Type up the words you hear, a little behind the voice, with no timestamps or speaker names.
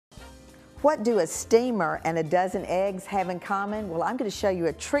What do a steamer and a dozen eggs have in common? Well, I'm going to show you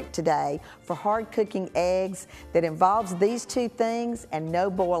a trick today for hard cooking eggs that involves these two things and no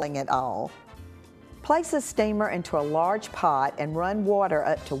boiling at all. Place a steamer into a large pot and run water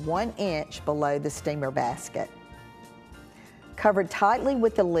up to 1 inch below the steamer basket. Cover tightly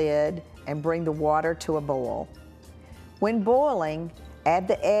with the lid and bring the water to a boil. When boiling, add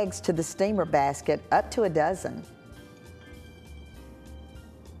the eggs to the steamer basket up to a dozen.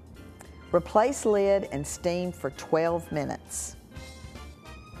 Replace lid and steam for 12 minutes.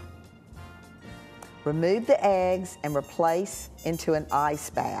 Remove the eggs and replace into an ice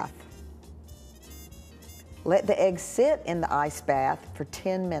bath. Let the eggs sit in the ice bath for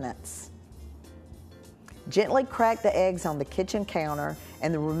 10 minutes. Gently crack the eggs on the kitchen counter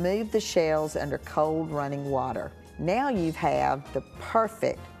and then remove the shells under cold running water. Now you have the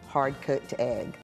perfect hard-cooked egg.